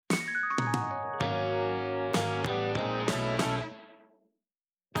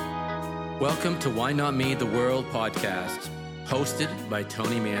Welcome to Why Not Me, the World podcast, hosted by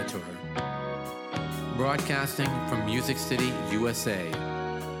Tony Mantor. Broadcasting from Music City, USA,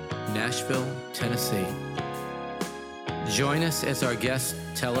 Nashville, Tennessee. Join us as our guests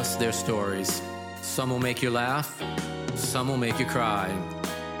tell us their stories. Some will make you laugh, some will make you cry.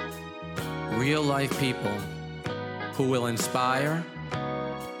 Real life people who will inspire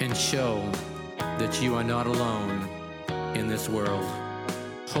and show that you are not alone in this world.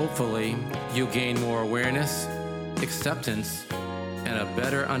 Hopefully, you gain more awareness, acceptance, and a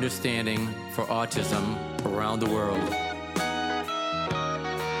better understanding for autism around the world.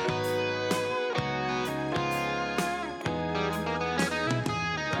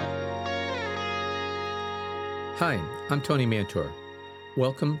 Hi, I'm Tony Mantor.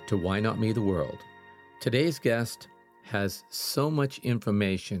 Welcome to Why Not Me, the World. Today's guest has so much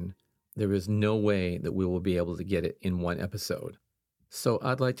information, there is no way that we will be able to get it in one episode. So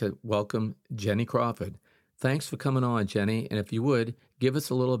I'd like to welcome Jenny Crawford. Thanks for coming on, Jenny. And if you would, give us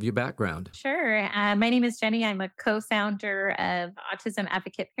a little of your background. Sure. My name is Jenny. I'm a co-founder of Autism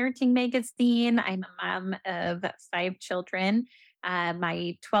Advocate Parenting Magazine. I'm a mom of 5 children.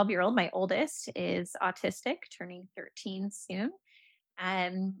 My 12-year-old, my oldest, is autistic, turning 13 soon.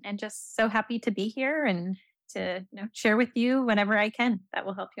 And just so happy to be here and to share with you whenever I can. That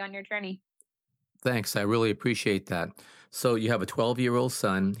will help you on your journey. Thanks. I really appreciate that. So you have a 12-year-old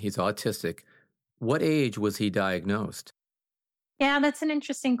son. He's autistic. What age was he diagnosed? Yeah, that's an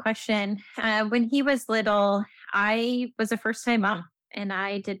interesting question. When he was little, I was a first-time mom, and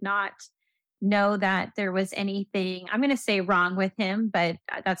I did not know that there was anything, I'm going to say wrong with him, but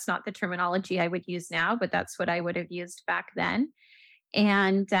that's not the terminology I would use now, but that's what I would have used back then.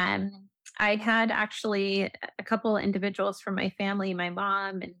 And I had actually a couple individuals from my family, my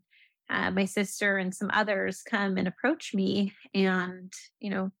mom and my sister and some others come and approach me and,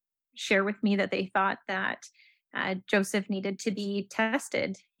 share with me that they thought that Joseph needed to be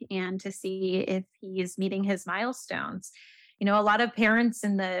tested and to see if he's meeting his milestones. A lot of parents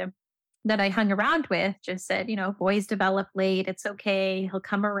that I hung around with just said, boys develop late. It's okay. He'll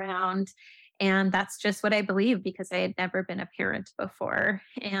come around. And that's just what I believe because I had never been a parent before.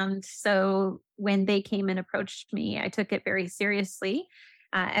 And so when they came and approached me, I took it very seriously.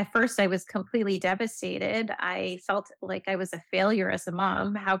 At first, I was completely devastated. I felt like I was a failure as a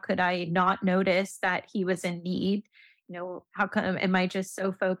mom. How could I not notice that he was in need? How come am I just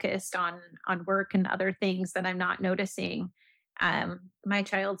so focused on work and other things that I'm not noticing my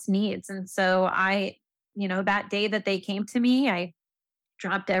child's needs? And so that day that they came to me, I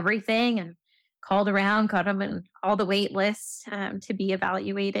dropped everything and called around, got him in all the wait lists to be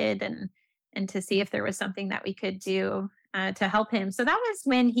evaluated and to see if there was something that we could do to help him. So that was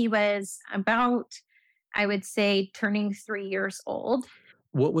when he was about, I would say, turning 3 years old.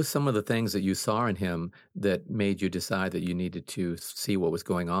 What was some of the things that you saw in him that made you decide that you needed to see what was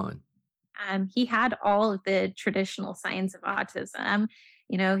going on? He had all of the traditional signs of autism.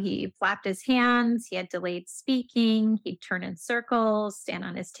 He flapped his hands, he had delayed speaking, he'd turn in circles, stand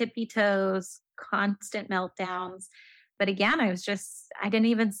on his tippy toes, constant meltdowns. But again, I didn't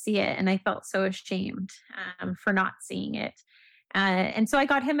even see it. And I felt so ashamed for not seeing it. And so I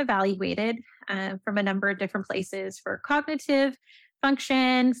got him evaluated from a number of different places for cognitive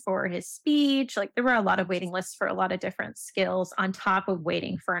function, for his speech. Like there were a lot of waiting lists for a lot of different skills on top of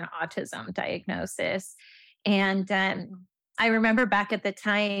waiting for an autism diagnosis. And I remember back at the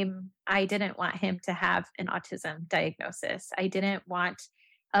time, I didn't want him to have an autism diagnosis. I didn't want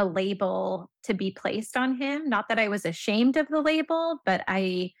a label to be placed on him. Not that I was ashamed of the label, but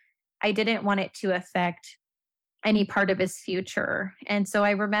I didn't want it to affect any part of his future. And so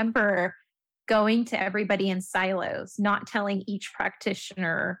I remember going to everybody in silos, not telling each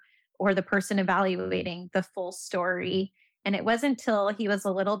practitioner or the person evaluating the full story. And it wasn't until he was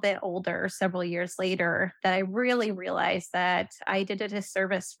a little bit older, several years later, that I really realized that I did a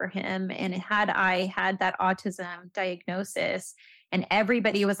disservice for him. And had I had that autism diagnosis and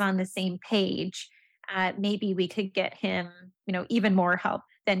everybody was on the same page, maybe we could get him, even more help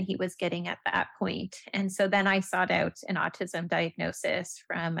than he was getting at that point. And so then I sought out an autism diagnosis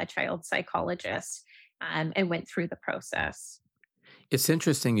from a child psychologist and went through the process. It's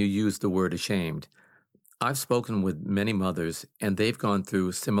interesting you use the word ashamed. I've spoken with many mothers, and they've gone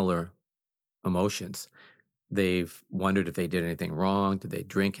through similar emotions. They've wondered if they did anything wrong. Did they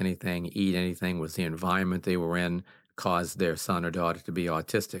drink anything, eat anything? Was the environment they were in caused their son or daughter to be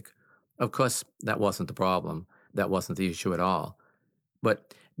autistic? Of course, that wasn't the problem. That wasn't the issue at all.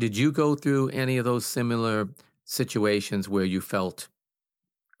 But did you go through any of those similar situations where you felt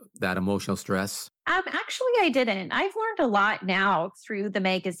that emotional stress? Actually, I didn't. I've learned a lot now through the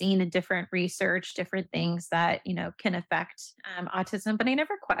magazine and different research, different things that, can affect autism, but I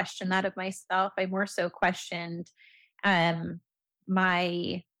never questioned that of myself. I more so questioned um,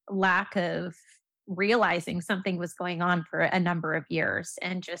 my lack of realizing something was going on for a number of years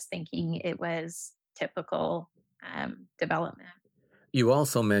and just thinking it was typical development. You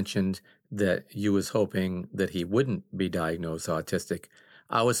also mentioned that you was hoping that he wouldn't be diagnosed autistic.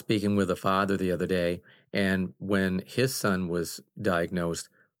 I was speaking with a father the other day, and when his son was diagnosed,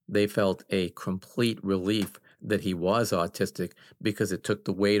 they felt a complete relief that he was autistic because it took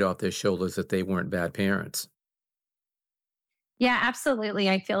the weight off their shoulders that they weren't bad parents. Yeah, absolutely.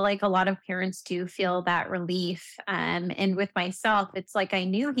 I feel like a lot of parents do feel that relief. And with myself, it's like I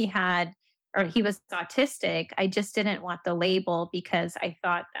knew he had or he was autistic. I just didn't want the label because I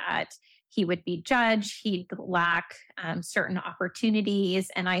thought that he would be judged, he'd lack certain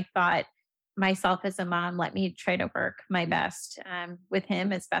opportunities. And I thought myself as a mom, let me try to work my best with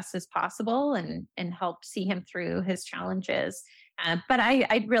him as best as possible and help see him through his challenges. But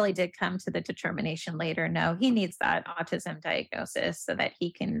I really did come to the determination later. No, he needs that autism diagnosis so that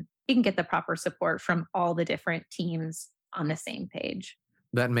he can get the proper support from all the different teams on the same page.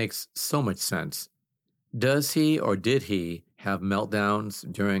 That makes so much sense. Does he or did he have meltdowns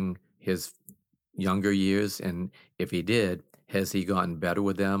during his younger years? And if he did, has he gotten better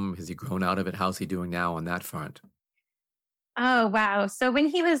with them? Has he grown out of it? How's he doing now on that front? Oh, wow. So when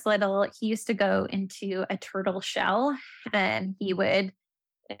he was little, he used to go into a turtle shell and he would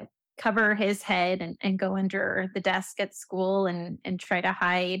cover his head and go under the desk at school and try to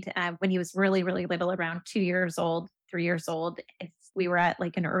hide when he was really, really little, around 2 years old, 3 years old. If we were at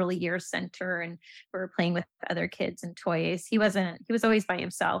like an early years center and we were playing with other kids and toys, he was always by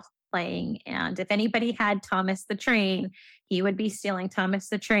himself playing. And if anybody had Thomas the Train, he would be stealing Thomas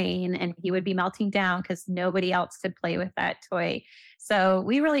the Train and he would be melting down because nobody else could play with that toy. So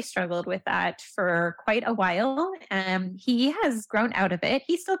we really struggled with that for quite a while. He has grown out of it.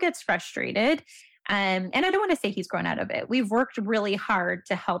 He still gets frustrated. And I don't want to say he's grown out of it. We've worked really hard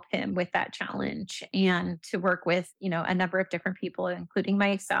to help him with that challenge and to work with, a number of different people, including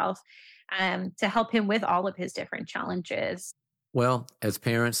myself, to help him with all of his different challenges. Well, as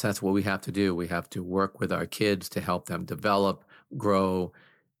parents, that's what we have to do. We have to work with our kids to help them develop, grow,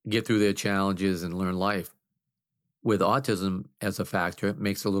 get through their challenges, and learn life. With autism as a factor, it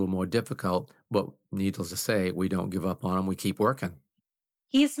makes it a little more difficult, but needless to say, we don't give up on them. We keep working.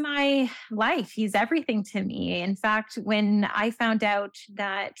 He's my life. He's everything to me. In fact, when I found out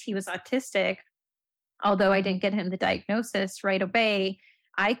that he was autistic, although I didn't get him the diagnosis right away,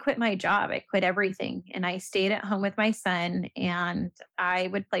 I quit my job. I quit everything and I stayed at home with my son and I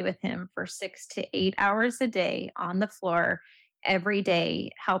would play with him for 6 to 8 hours a day on the floor every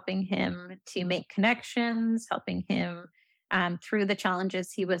day, helping him to make connections, helping him through the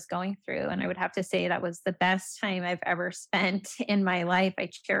challenges he was going through. And I would have to say that was the best time I've ever spent in my life. I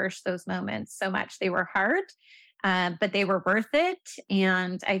cherish those moments so much. They were hard, but they were worth it.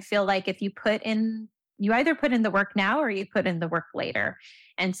 And I feel like if you either put in the work now or you put in the work later.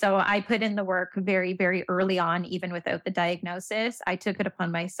 And so I put in the work very, very early on, even without the diagnosis. I took it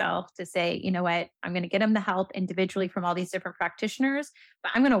upon myself to say, you know what, I'm going to get him the help individually from all these different practitioners,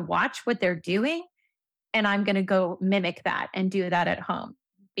 but I'm going to watch what they're doing and I'm going to go mimic that and do that at home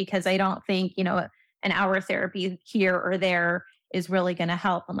because I don't think, an hour therapy here or there is really going to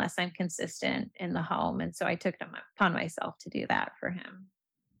help unless I'm consistent in the home. And so I took it upon myself to do that for him.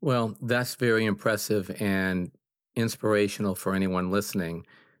 Well, that's very impressive and inspirational for anyone listening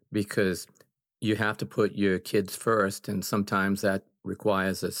because you have to put your kids first, and sometimes that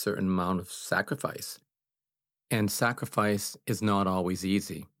requires a certain amount of sacrifice. And sacrifice is not always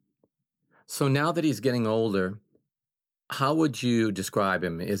easy. So now that he's getting older, how would you describe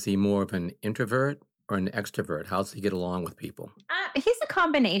him? Is he more of an introvert or an extrovert? How does he get along with people? He's a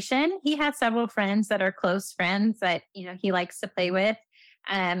combination. He has several friends that are close friends that, he likes to play with.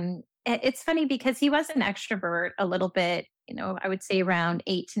 It's funny because he was an extrovert a little bit, I would say around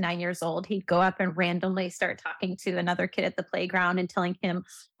 8 to 9 years old. He'd go up and randomly start talking to another kid at the playground and telling him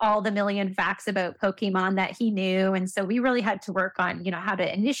all the million facts about Pokemon that he knew. And so we really had to work on, how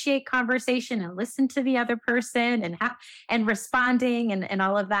to initiate conversation and listen to the other person and responding and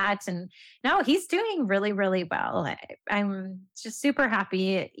all of that. And no, he's doing really, really well. I'm just super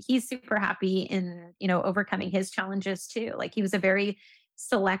happy. He's super happy in, overcoming his challenges too. Like he was a very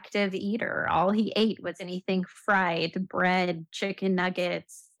selective eater. All he ate was anything fried, bread, chicken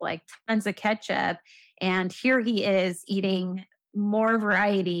nuggets, like tons of ketchup. And here he is eating more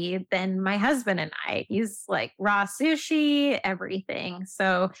variety than my husband and I. He's like raw sushi, everything.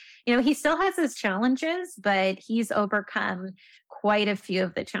 So, he still has his challenges, but he's overcome quite a few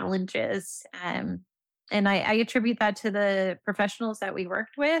of the challenges. And I attribute that to the professionals that we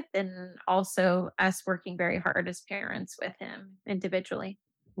worked with and also us working very hard as parents with him individually.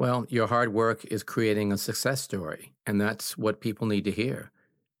 Well, your hard work is creating a success story, and that's what people need to hear.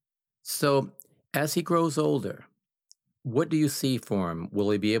 So, as he grows older, what do you see for him? Will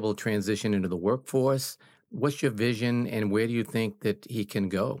he be able to transition into the workforce? What's your vision, and where do you think that he can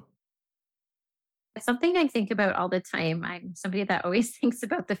go? It's something I think about all the time. I'm somebody that always thinks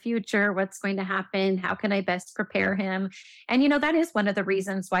about the future, what's going to happen, how can I best prepare him? And that is one of the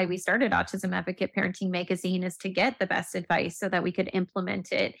reasons why we started Autism Advocate Parenting Magazine, is to get the best advice so that we could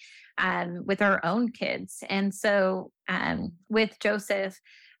implement it with our own kids. And so with Joseph,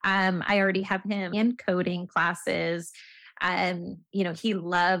 I already have him in coding classes. He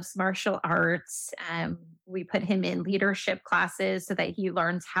loves martial arts. We put him in leadership classes so that he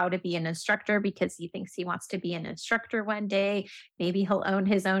learns how to be an instructor, because he thinks he wants to be an instructor one day. Maybe he'll own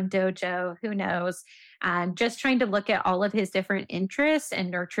his own dojo. Who knows? Just trying to look at all of his different interests and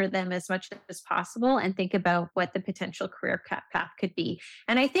nurture them as much as possible and think about what the potential career path could be.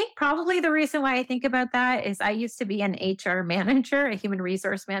 And I think probably the reason why I think about that is I used to be an HR manager, a human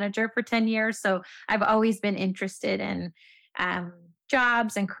resource manager for 10 years. So I've always been interested in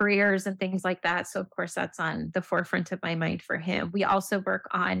jobs and careers and things like that. So of course, that's on the forefront of my mind for him. We also work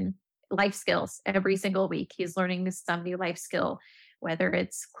on life skills every single week. He's learning some new life skill, whether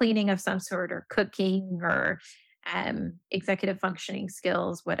it's cleaning of some sort or cooking or executive functioning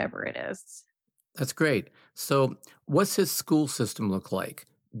skills, whatever it is. That's great. So, what's his school system look like?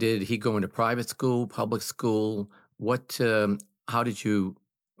 Did he go into private school, public school? How did you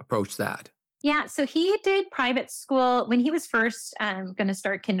approach that? Yeah, so he did private school when he was first going to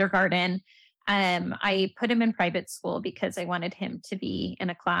start kindergarten. I put him in private school because I wanted him to be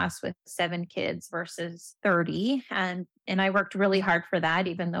in a class with 7 kids versus 30. And I worked really hard for that,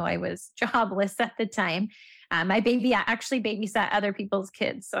 even though I was jobless at the time. My baby actually babysat other people's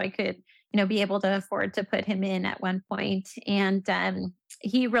kids, so I could, be able to afford to put him in at one point. And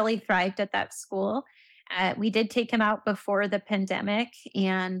he really thrived at that school. We did take him out before the pandemic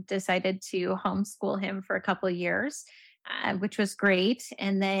and decided to homeschool him for a couple of years, which was great.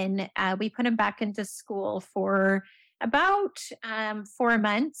 And then we put him back into school for about 4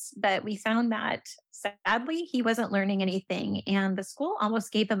 months, but we found that sadly he wasn't learning anything. And the school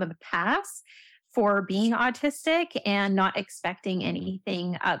almost gave him a pass for being autistic and not expecting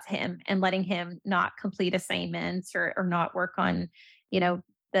anything of him and letting him not complete assignments or not work on,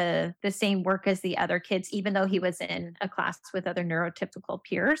 the same work as the other kids, even though he was in a class with other neurotypical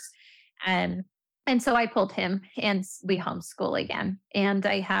peers. And so I pulled him and we homeschool again. And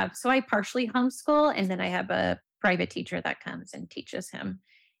I partially homeschool, and then I have a private teacher that comes and teaches him.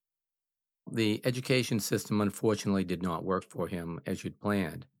 The education system, unfortunately, did not work for him as you'd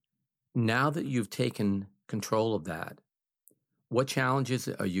planned. Now that you've taken control of that, what challenges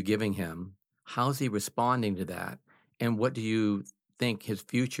are you giving him? How's he responding to that? And what do you think his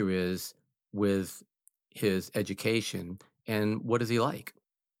future is with his education, and what is he like?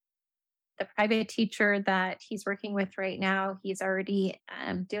 The private teacher that he's working with right now, he's already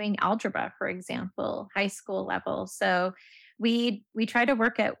doing algebra, for example, high school level. So we try to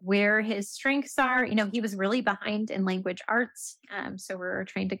work at where his strengths are. He was really behind in language arts, so we're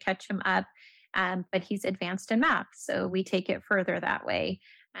trying to catch him up. But he's advanced in math, so we take it further that way.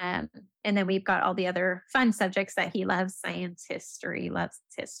 And then we've got all the other fun subjects that he loves: science, history, loves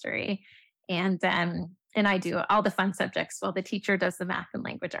history. And I do all the fun subjects while the teacher does the math and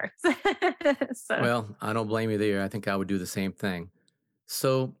language arts. Well, I don't blame you there. I think I would do the same thing.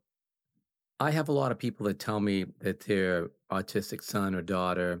 So I have a lot of people that tell me that their autistic son or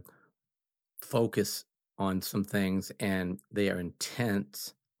daughter focus on some things and they are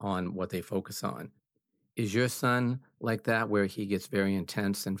intense on what they focus on. Is your son like that, where he gets very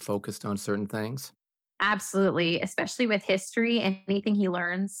intense and focused on certain things? Absolutely, especially with history. Anything he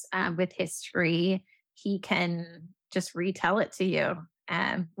learns with history, he can just retell it to you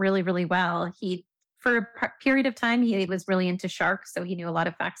really, really well. For a period of time, he was really into sharks, so he knew a lot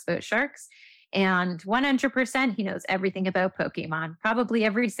of facts about sharks. And 100%, he knows everything about Pokemon, probably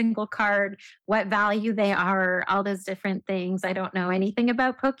every single card, what value they are, all those different things. I don't know anything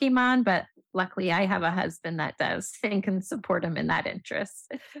about Pokemon, but luckily I have a husband that does and can support him in that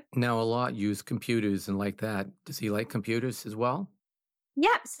interest. Now, a lot use computers and like that. Does he like computers as well?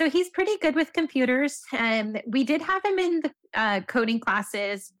 Yeah, so he's pretty good with computers. We did have him in the coding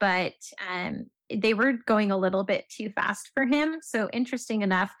classes, but they were going a little bit too fast for him. So interesting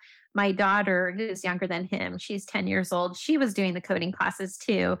enough, my daughter, who's younger than him, she's 10 years old. She was doing the coding classes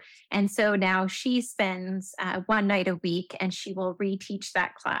too. And so now she spends one night a week and she will reteach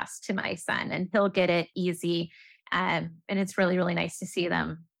that class to my son and he'll get it easy. And it's really, really nice to see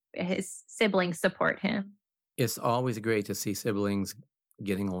them, his siblings support him. It's always great to see siblings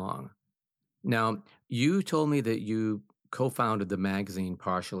getting along. Now, you told me that you co-founded the magazine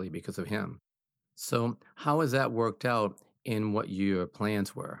partially because of him. So how has that worked out in what your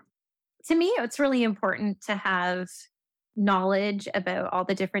plans were? To me, it's really important to have knowledge about all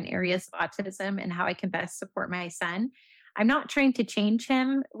the different areas of autism and how I can best support my son. I'm not trying to change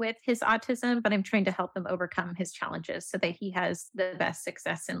him with his autism, but I'm trying to help him overcome his challenges so that he has the best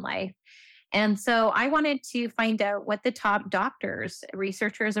success in life. And so I wanted to find out what the top doctors,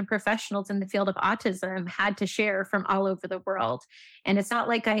 researchers, and professionals in the field of autism had to share from all over the world. And it's not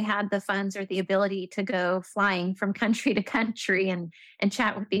like I had the funds or the ability to go flying from country to country and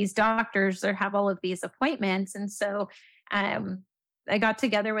chat with these doctors or have all of these appointments. And so I got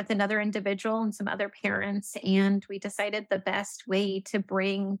together with another individual and some other parents, and we decided the best way to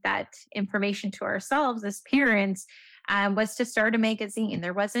bring that information to ourselves as parents was to start a magazine.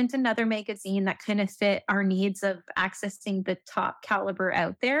 There wasn't another magazine that kind of fit our needs of accessing the top caliber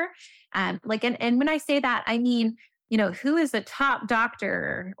out there. And when I say that, I mean, who is the top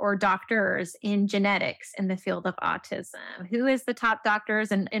doctor or doctors in genetics in the field of autism? Who is the top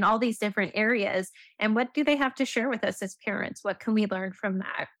doctors in all these different areas? And what do they have to share with us as parents? What can we learn from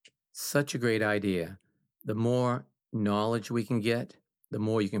that? Such a great idea. The more knowledge we can get, the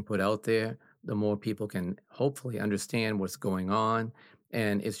more you can put out there, the more people can hopefully understand what's going on.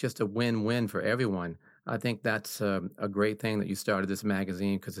 And it's just a win-win for everyone. I think that's a great thing that you started this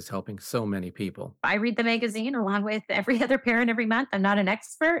magazine because it's helping so many people. I read the magazine along with every other parent every month. I'm not an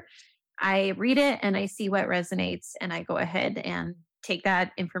expert. I read it and I see what resonates and I go ahead and take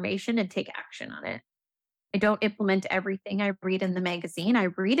that information and take action on it. I don't implement everything I read in the magazine. I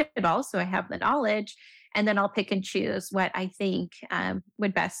read it all so I have the knowledge, and then I'll pick and choose what I think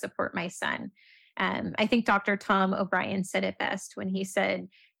would best support my son. I think Dr. Tom O'Brien said it best when he said,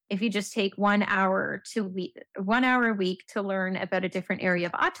 if you just take 1 hour a week to learn about a different area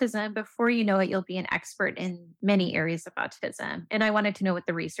of autism, before you know it, you'll be an expert in many areas of autism. And I wanted to know what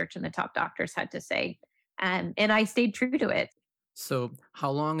the research and the top doctors had to say. And I stayed true to it. So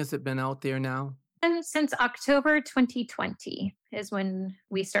how long has it been out there now? And since October 2020 is when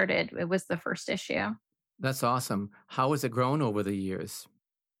we started. It was the first issue. That's awesome. How has it grown over the years?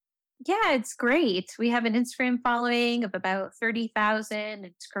 Yeah, it's great. We have an Instagram following of about 30,000.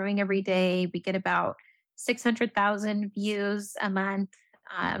 It's growing every day. We get about 600,000 views a month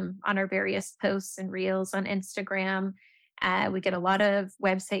on our various posts and reels on Instagram. We get a lot of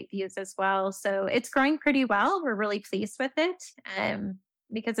website views as well. So it's growing pretty well. We're really pleased with it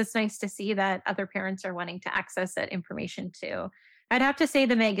because it's nice to see that other parents are wanting to access that information too. I'd have to say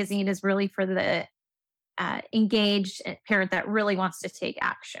the magazine is really for the engaged parent that really wants to take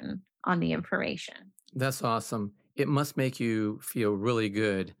action on the information. That's awesome. It must make you feel really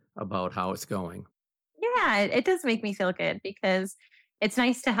good about how it's going. Yeah, it does make me feel good because it's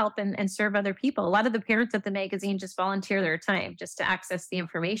nice to help and serve other people. A lot of the parents at the magazine just volunteer their time just to access the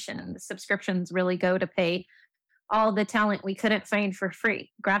information. And the subscriptions really go to pay all the talent we couldn't find for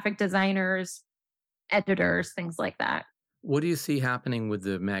free. Graphic designers, editors, things like that. What do you see happening with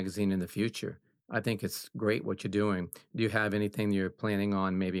the magazine in the future? I think it's great what you're doing. Do you have anything you're planning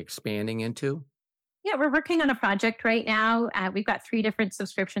on maybe expanding into? Yeah, we're working on a project right now. We've got 3 different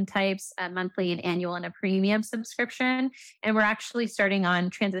subscription types, a monthly, an annual, and a premium subscription. And we're actually starting on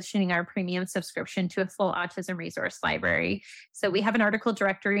transitioning our premium subscription to a full autism resource library. So we have an article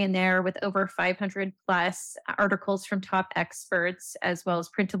directory in there with over 500 plus articles from top experts, as well as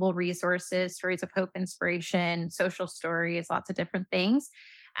printable resources, stories of hope, inspiration, social stories, lots of different things,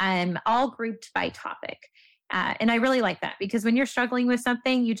 all grouped by topic. And I really like that because when you're struggling with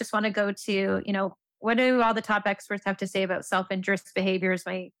something, you just want to go to, what do all the top experts have to say about self-injurious behaviors?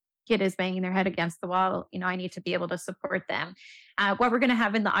 My kid is banging their head against the wall. I need to be able to support them. What we're going to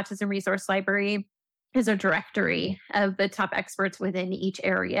have in the Autism Resource Library is a directory of the top experts within each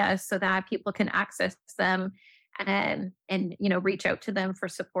area so that people can access them and reach out to them for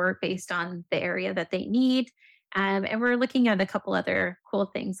support based on the area that they need. And we're looking at a couple other cool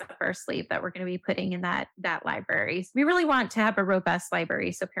things up our sleeve that we're going to be putting in that library. We really want to have a robust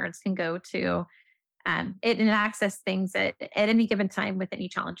library so parents can go to it and access things at any given time with any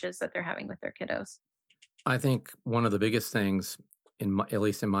challenges that they're having with their kiddos. I think one of the biggest things, at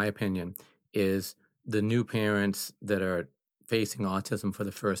least in my opinion, is the new parents that are facing autism for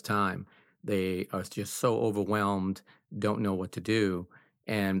the first time. They are just so overwhelmed, don't know what to do.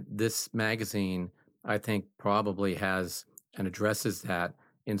 And this magazine, I think, probably has and addresses that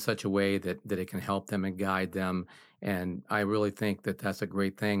in such a way that it can help them and guide them. And I really think that that's a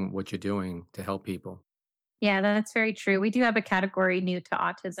great thing, what you're doing to help people. Yeah, that's very true. We do have a category new to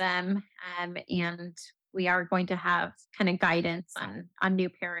autism, and we are going to have kind of guidance on new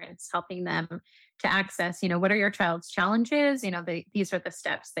parents, helping them to access. What are your child's challenges? These are the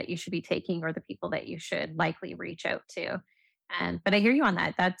steps that you should be taking, or the people that you should likely reach out to. And but I hear you on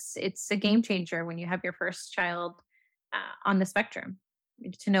that. It's a game changer when you have your first child on the spectrum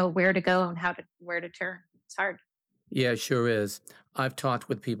to know where to go and where to turn. It's hard. Yeah, it sure is. I've talked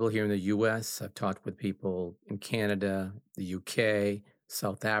with people here in the US. I've talked with people in Canada, the UK,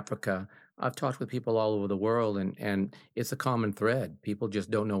 South Africa. I've talked with people all over the world, and it's a common thread. People just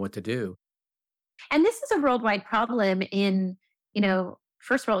don't know what to do. And this is a worldwide problem in,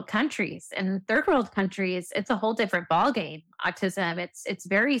 first world countries and third world countries. It's a whole different ballgame. Autism. It's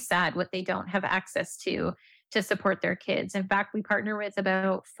very sad what they don't have access to support their kids. In fact, we partner with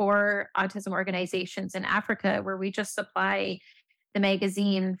about 4 autism organizations in Africa where we just supply the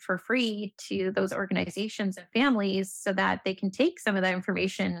magazine for free to those organizations and families so that they can take some of that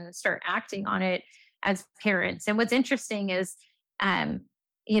information and start acting on it as parents. And what's interesting is, um,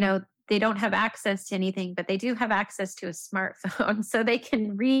 you know, they don't have access to anything, but they do have access to a smartphone, so they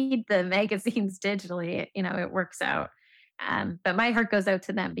can read the magazines digitally. It works out. But my heart goes out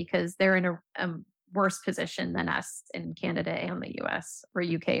to them because they're in a worse position than us in Canada and the US or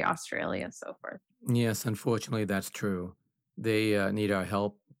UK, Australia, and so forth. Yes, unfortunately, that's true. They need our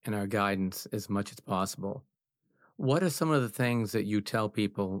help and our guidance as much as possible. What are some of the things that you tell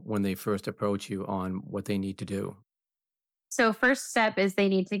people when they first approach you on what they need to do? So, first step is they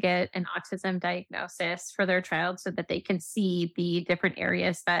need to get an autism diagnosis for their child so that they can see the different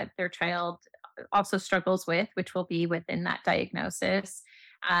areas that their child also struggles with, which will be within that diagnosis,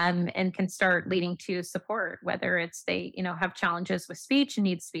 and can start leading to support, whether it's they, have challenges with speech and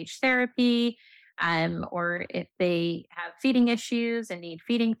need speech therapy, or if they have feeding issues and need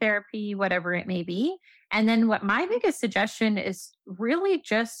feeding therapy, whatever it may be. And then what my biggest suggestion is really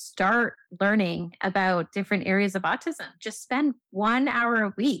just start learning about different areas of autism. Just spend 1 hour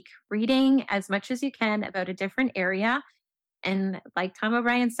a week reading as much as you can about a different area. And like Tom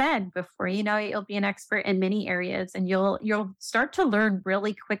O'Brien said, before you know it, you'll be an expert in many areas, and you'll start to learn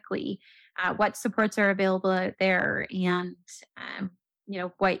really quickly what supports are available out there, and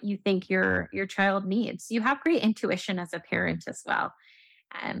what you think your child needs. You have great intuition as a parent as well.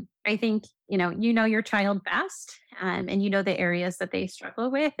 I think you know your child best, and you know the areas that they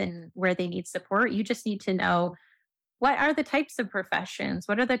struggle with and where they need support. You just need to know what are the types of professions,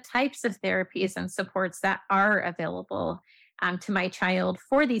 what are the types of therapies and supports that are available to my child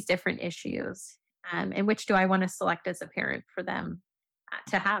for these different issues, and which do I want to select as a parent for them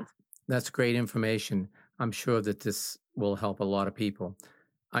to have. That's great information. I'm sure that this will help a lot of people.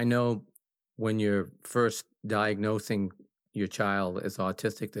 I know when you're first diagnosing your child as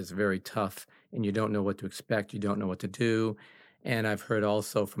autistic, that's very tough and you don't know what to expect. You don't know what to do. And I've heard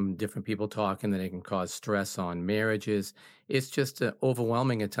also from different people talking that it can cause stress on marriages. It's just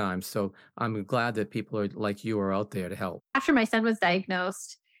overwhelming at times. So I'm glad that people are like you are out there to help. After my son was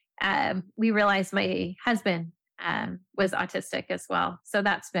diagnosed, we realized my husband was autistic as well. So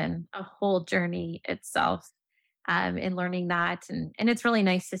that's been a whole journey itself, in learning that. And it's really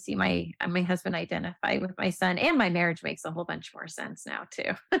nice to see my husband identify with my son, and my marriage makes a whole bunch more sense now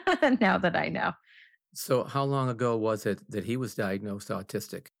too, now that I know. So how long ago was it that he was diagnosed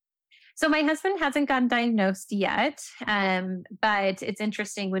autistic? So my husband hasn't gotten diagnosed yet, but it's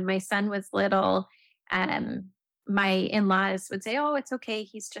interesting. When my son was little, um, my in-laws would say, "Oh, it's okay.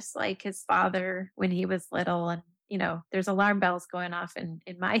 He's just like his father when he was little." And there's alarm bells going off in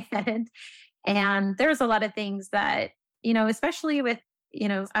my head, and there's a lot of things that especially with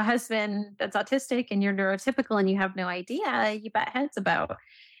a husband that's autistic and you're neurotypical and you have no idea, you butt heads about.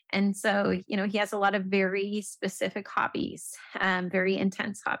 And so, he has a lot of very specific hobbies, very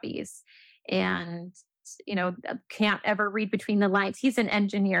intense hobbies, and, can't ever read between the lines. He's an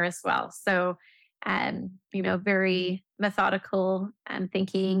engineer as well. So, very methodical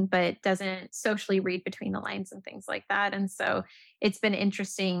thinking, but doesn't socially read between the lines and things like that. And so it's been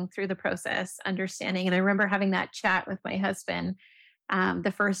interesting through the process, understanding. And I remember having that chat with my husband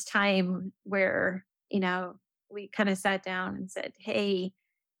the first time where, we kind of sat down and said, "Hey,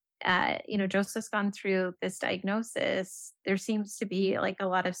 Joseph's gone through this diagnosis. There seems to be like a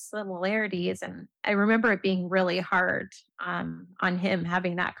lot of similarities." And I remember it being really hard on him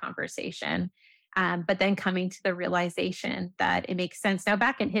having that conversation. But then coming to the realization that it makes sense. Now,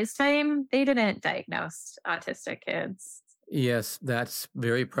 back in his time, they didn't diagnose autistic kids. Yes, that's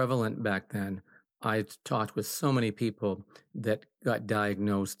very prevalent back then. I talked with so many people that got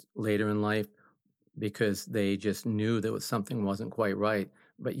diagnosed later in life because they just knew that something wasn't quite right,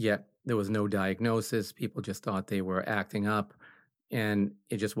 but yet there was no diagnosis. People just thought they were acting up, and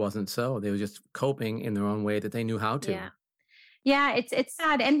it just wasn't so. They were just coping in their own way that they knew how to. Yeah. Yeah, it's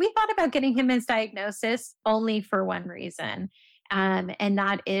sad. And we thought about getting him his diagnosis only for one reason. And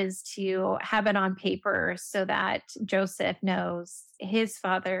that is to have it on paper so that Joseph knows his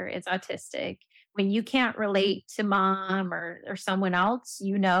father is autistic. When you can't relate to mom or someone else,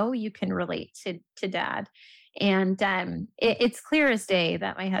 you can relate to dad. And it's clear as day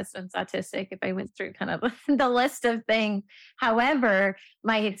that my husband's autistic if I went through kind of the list of things. However,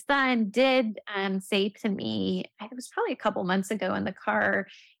 my son did say to me, it was probably a couple months ago in the car,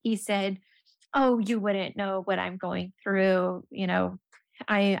 he said, "Oh, you wouldn't know what I'm going through.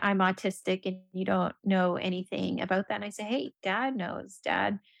 I'm autistic and you don't know anything about that." And I say, "Hey, dad knows.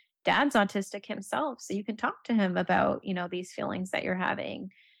 Dad's autistic himself. So you can talk to him about, these feelings that you're having."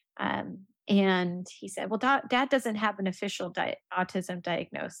 And he said, "Well, dad doesn't have an official autism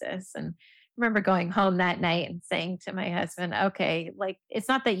diagnosis." And I remember going home that night and saying to my husband, "Okay, like it's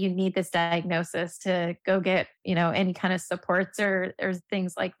not that you need this diagnosis to go get, any kind of supports or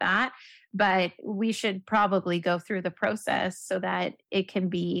things like that, but we should probably go through the process so that it can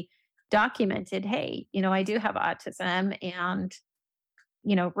be documented. Hey, I do have autism and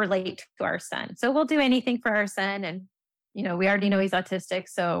relate to our son. So we'll do anything for our son. And, we already know he's autistic.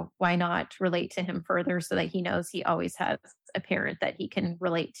 So why not relate to him further so that he knows he always has a parent that he can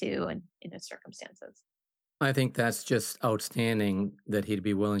relate to and in his circumstances." I think that's just outstanding that he'd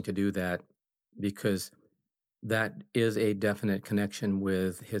be willing to do that, because that is a definite connection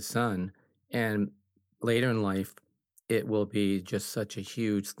with his son. And later in life, it will be just such a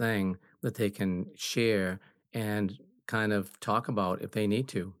huge thing that they can share and kind of talk about if they need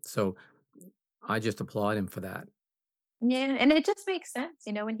to. So I just applaud him for that. Yeah. And it just makes sense.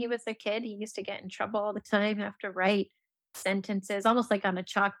 When he was a kid, he used to get in trouble all the time, have to write sentences almost like on a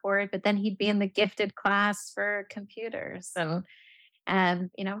chalkboard, but then he'd be in the gifted class for computers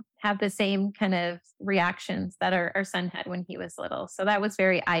and have the same kind of reactions that our son had when he was little. So that was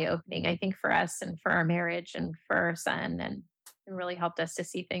very eye-opening, I think, for us and for our marriage and for our son, and it really helped us to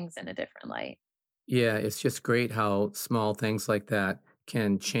see things in a different light. Yeah, it's just great how small things like that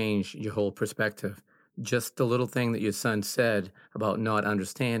can change your whole perspective. Just the little thing that your son said about not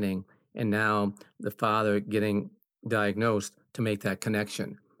understanding, and now the father getting diagnosed to make that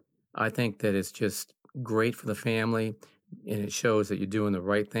connection. I think that it's just great for the family, and it shows that you're doing the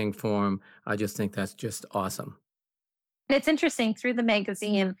right thing for him. I just think that's just awesome. It's interesting through the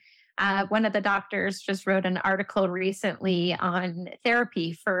magazine. One of the doctors just wrote an article recently on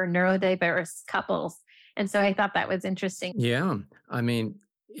therapy for neurodiverse couples. And so I thought that was interesting. Yeah, I mean,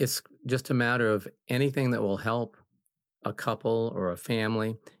 it's just a matter of anything that will help a couple or a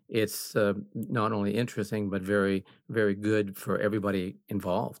family. It's not only interesting, but very, very good for everybody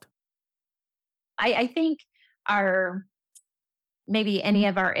involved. I think our maybe any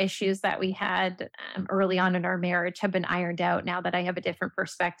of our issues that we had early on in our marriage have been ironed out now that I have a different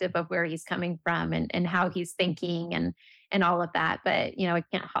perspective of where he's coming from and how he's thinking and all of that. But, I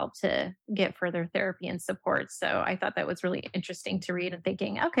can't help to get further therapy and support. So I thought that was really interesting to read and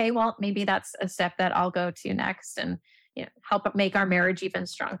thinking, okay, well, maybe that's a step that I'll go to next and, help make our marriage even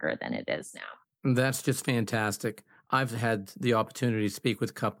stronger than it is now. That's just fantastic. I've had the opportunity to speak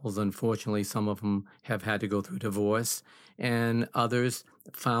with couples. Unfortunately, some of them have had to go through divorce, and others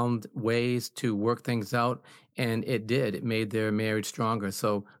found ways to work things out, and it did. It made their marriage stronger.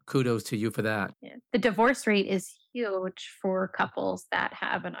 So kudos to you for that. Yeah. The divorce rate is huge for couples that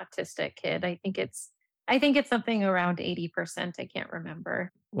have an autistic kid. I think it's something around 80%. I can't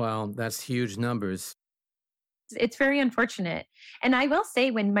remember. Wow, that's huge numbers. It's very unfortunate. And I will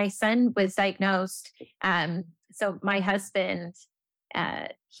say, when my son was diagnosed, so my husband,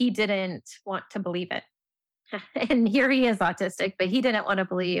 he didn't want to believe it. And here he is autistic, but he didn't want to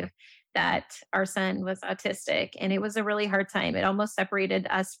believe that our son was autistic. And it was a really hard time. It almost separated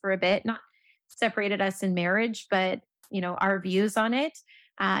us for a bit, not separated us in marriage, but, our views on it.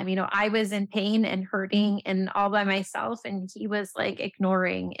 I was in pain and hurting and all by myself, and he was like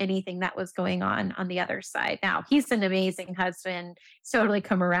ignoring anything that was going on the other side. Now, he's an amazing husband. He's totally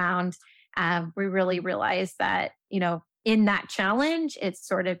come around. We really realized that, in that challenge, it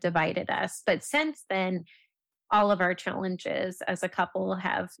sort of divided us. But since then, all of our challenges as a couple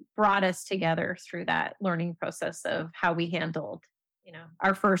have brought us together through that learning process of how we handled,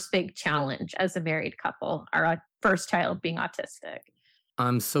 our first big challenge as a married couple, our first child being autistic.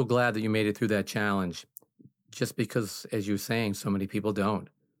 I'm so glad that you made it through that challenge, just because, as you're saying, so many people don't.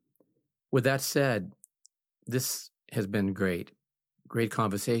 With that said, this has been great. Great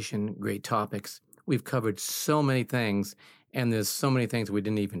conversation, great topics. We've covered so many things, and there's so many things we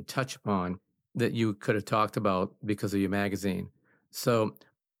didn't even touch upon that you could have talked about because of your magazine. So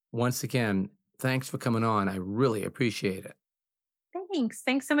once again, thanks for coming on. I really appreciate it. Thanks.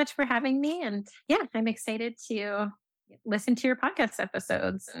 Thanks so much for having me. And yeah, I'm excited to listen to your podcast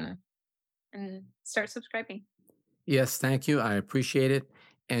episodes and start subscribing. Yes, thank you. I appreciate it.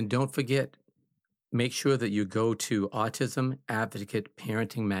 And don't forget, make sure that you go to Autism Advocate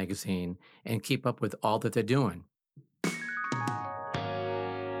Parenting Magazine and keep up with all that they're doing.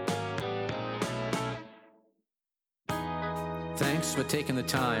 Thanks for taking the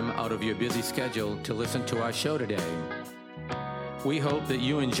time out of your busy schedule to listen to our show today. We hope that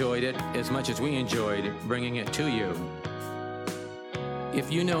you enjoyed it as much as we enjoyed bringing it to you.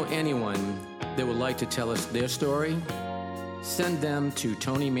 If you know anyone that would like to tell us their story, send them to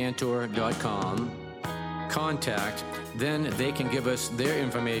tonymantor.com, contact, then they can give us their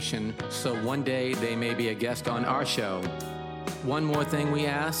information so one day they may be a guest on our show. One more thing we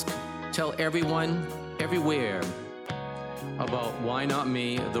ask, tell everyone, everywhere, about Why Not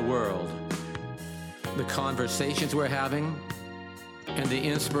Me, the world, the conversations we're having, and the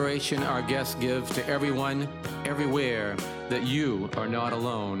inspiration our guests give to everyone, everywhere, that you are not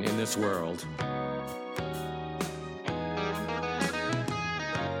alone in this world.